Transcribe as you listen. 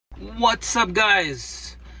What's up,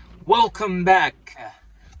 guys? Welcome back.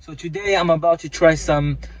 So today I'm about to try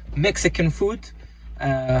some Mexican food.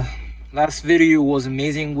 Last video was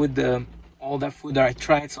amazing with all that food that I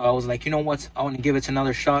tried, so I was like, you know what, I want to give it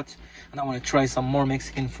another shot and I want to try some more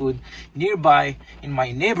Mexican food nearby in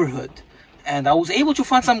my neighborhood. And I was able to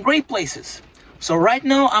find some great places. So right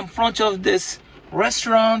now I'm in front of this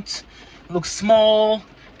restaurant. It looks small,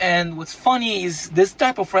 and what's funny is this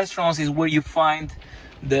type of restaurants is where you find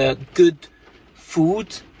the good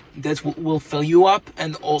food that will fill you up,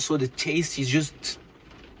 and also the taste is just,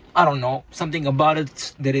 I don't know, something about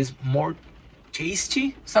it that is more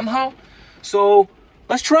tasty somehow. So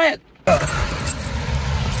let's try it.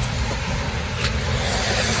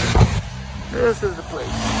 This is the place.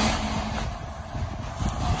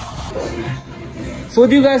 So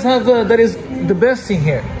what do you guys have that is the best in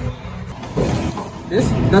here?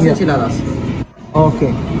 That's enchiladas.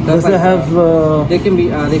 Okay. Does it have? They can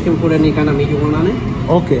put any kind of meat you want on it.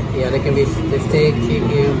 Okay. Yeah, they can be steak,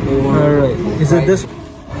 chicken, pork. All right. Is it this?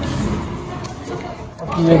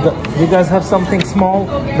 You guys have something small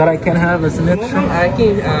that I can have as an extra?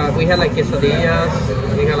 We have like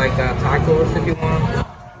quesadillas. We have like tacos if you want.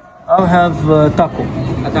 I'll have taco.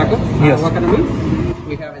 A taco? Yes. What kind of meat?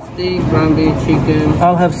 We have a steak, ground beef, chicken.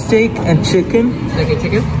 I'll have steak and chicken. Steak and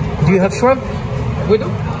chicken? Do you have shrimp? We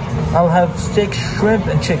do. I'll have steak, shrimp,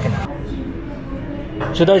 and chicken.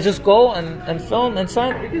 Should I just go and film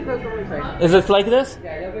inside? You can go inside. Is it like this?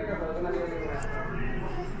 Yeah.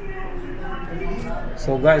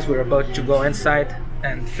 So guys, we're about to go inside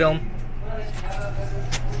and film.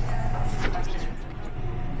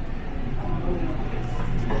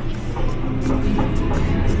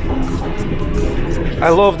 I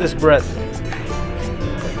love this bread.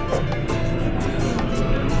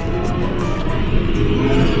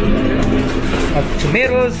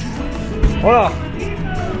 Tomatoes. Hola.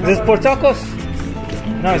 Is this por tacos?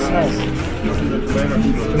 Nice.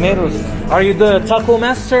 Tomatoes. Are you the taco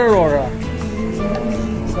master or?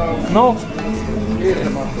 No?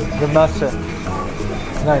 The master.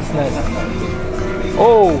 Nice.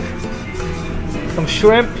 Oh, some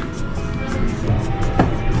shrimp.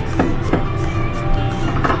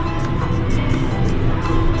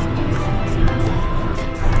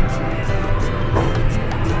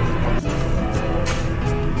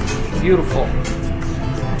 Beautiful.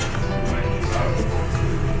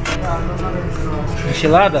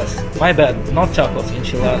 Enchiladas. My bad. Not tacos.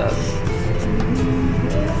 Enchiladas.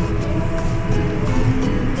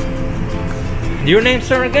 Your name,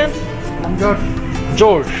 sir, again? I'm George.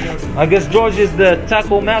 George. I guess George is the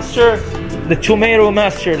taco master, the tomato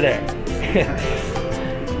master there.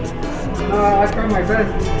 I try my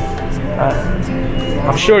best.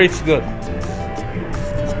 I'm sure it's good.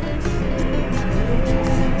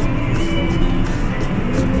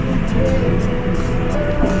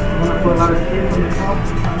 Put a lot of cheese on the top.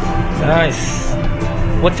 Nice.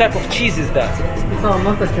 What type of cheese is that? It's all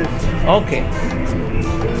mustard cheese. Okay.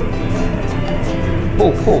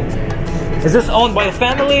 Cool. Is this owned by a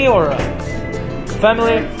family or a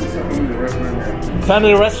family?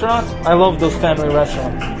 Family restaurant? I love those family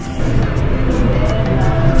restaurants.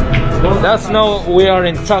 That's now we are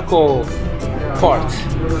in taco part.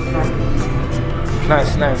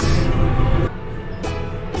 Nice.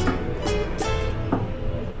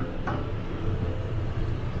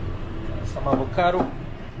 Some avocado,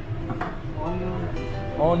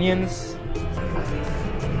 onions.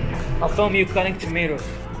 I'll film you cutting tomatoes.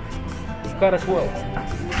 Cut as well.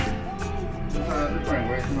 Different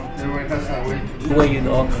ways, you know. Everyone has a way to do The way you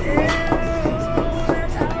know. it.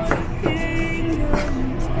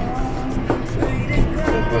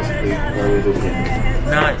 Basically, how we do it.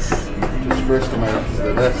 Nice. Just fresh tomatoes is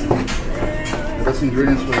the best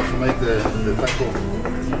ingredients for to make the taco, you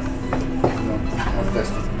know, more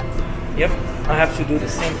tasty. Yep, I have to do the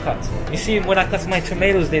same cut. You see, when I cut my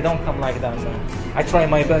tomatoes, they don't come like that, man. I try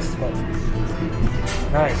my best, but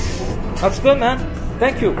nice. That's good, man.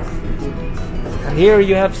 Thank you. And here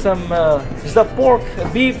you have some, is that pork,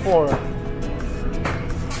 beef, or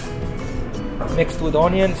mixed with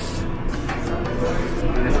onions?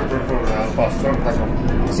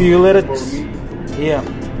 So you let it, yeah.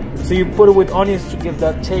 So you put it with onions to give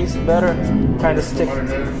that taste better, kind of stick,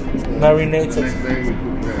 marinated.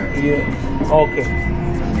 Yeah. Okay.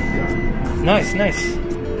 Nice.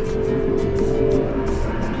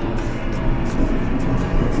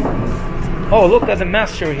 Oh, look at the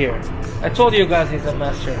master here. I told you guys he's a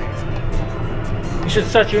master. You should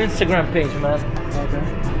start your Instagram page, man. Okay.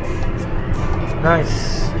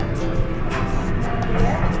 Nice.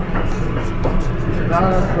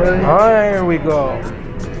 Enchiladas, right? Here we go.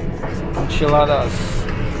 Enchiladas.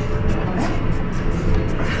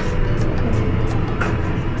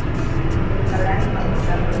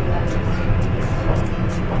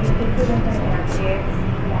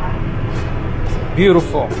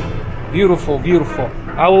 Beautiful, beautiful, beautiful.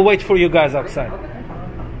 I will wait for you guys outside.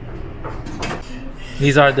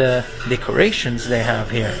 These are the decorations they have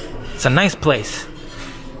here. It's a nice place.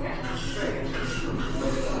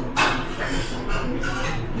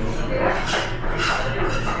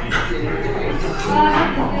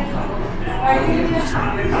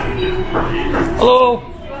 Hello.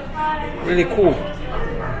 Really cool.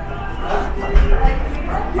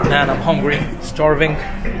 Man, I'm hungry, starving.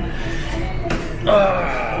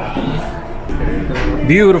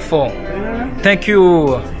 Beautiful. Thank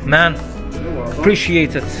you, man.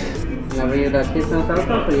 Appreciate it.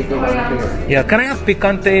 Yeah, can I have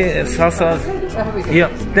picante salsa? Yeah,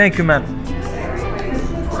 thank you, man.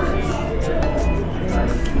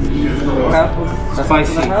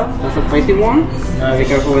 Spicy. That's a spicy one. Be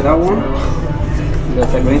careful with that one.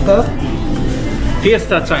 That's a green sauce.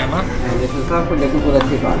 Fiesta time, huh? And this is for the people that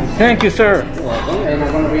keep on. Thank you, sir. You're welcome. And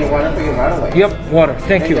I'm going to bring water for you right away. Yep, water.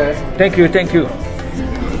 Thank you. Thank you, thank you.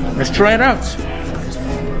 Let's try it out.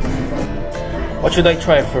 What should I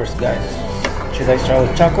try first, guys? Should I start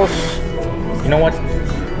with tacos? You know what?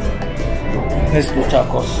 Let's do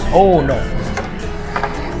tacos. Oh, no.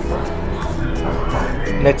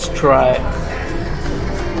 Let's try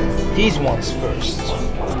these ones first.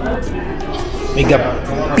 We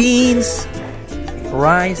got beans,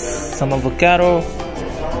 rice, some avocado.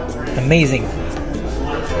 Amazing.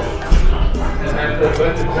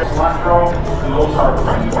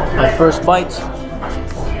 My first bite.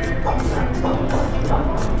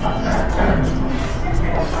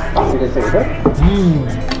 Good?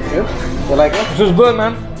 You like it? This is good,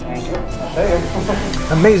 man.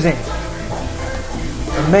 Amazing.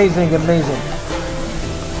 Amazing, amazing.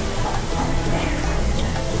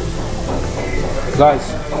 Guys,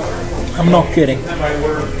 I'm not kidding.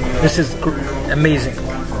 This is amazing.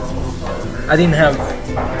 I didn't have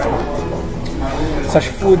such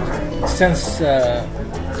food since,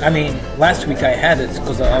 I mean, last week I had it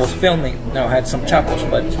because I was filming. Now I had some tacos,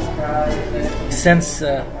 but since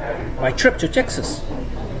my trip to Texas.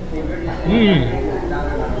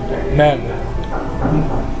 Man,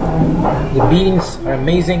 the beans are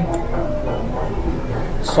amazing,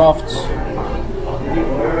 soft.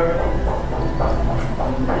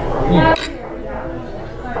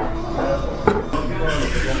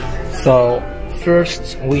 So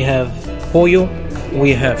first we have pollo,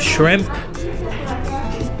 we have shrimp,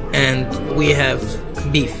 and we have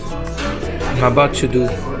beef. I'm about to do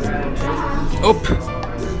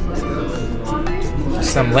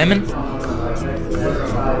some lemon.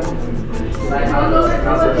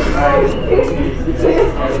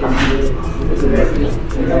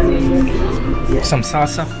 Some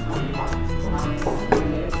salsa.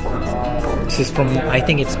 This is from, I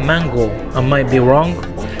think it's mango. I might be wrong.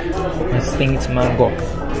 I think it's mango.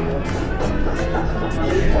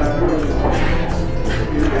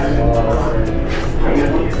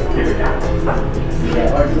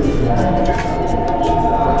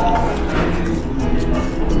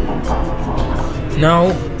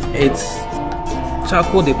 Now it's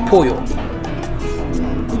taco de pollo.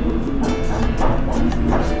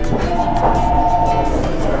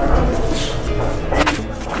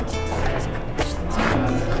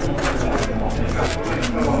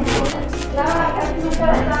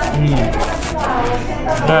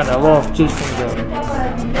 Man, I love tasting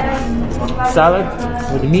the salad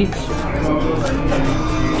with meat.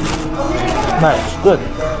 Nice, good.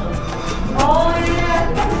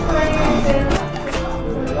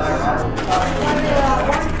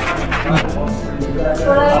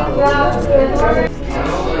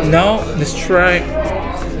 Now let's try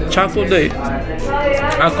taco de,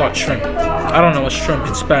 I call it shrimp. I don't know what shrimp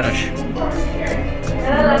in Spanish.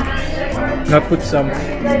 Now put some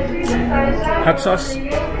hot sauce.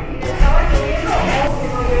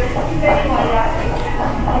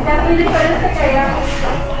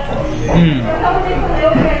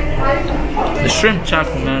 The shrimp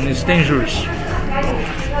taco, man, is dangerous.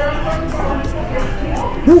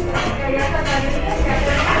 Woo.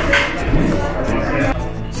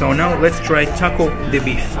 So now let's try taco de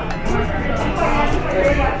beef.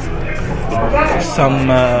 Some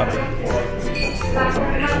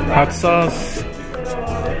hot sauce.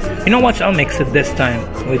 You know what? I'll mix it this time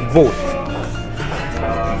with both.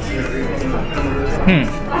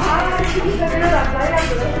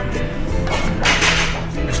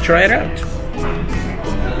 Let's try it out.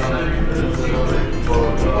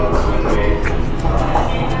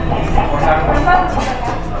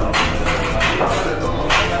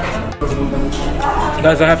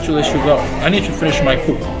 Guys, I have to let you go. I need to finish my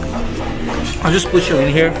food. I'll just put you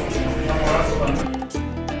in here.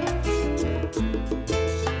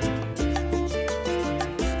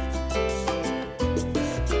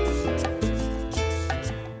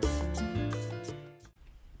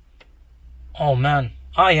 Oh man,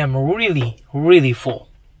 I am really full.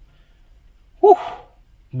 Whew.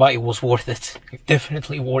 But it was worth it.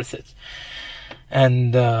 Definitely worth it.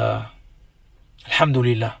 And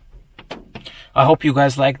alhamdulillah. I hope you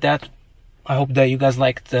guys liked that. I hope that you guys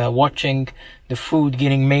liked watching the food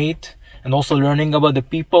getting made and also learning about the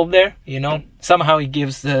people there, you know. Somehow it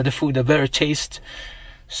gives the food a better taste.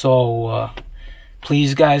 So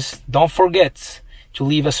please guys, don't forget to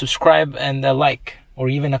leave a subscribe and a like or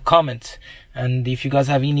even a comment. And if you guys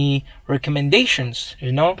have any recommendations,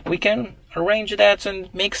 you know, we can arrange that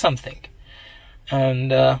and make something. And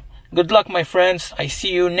good luck, my friends. I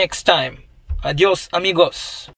see you next time. Adios, amigos.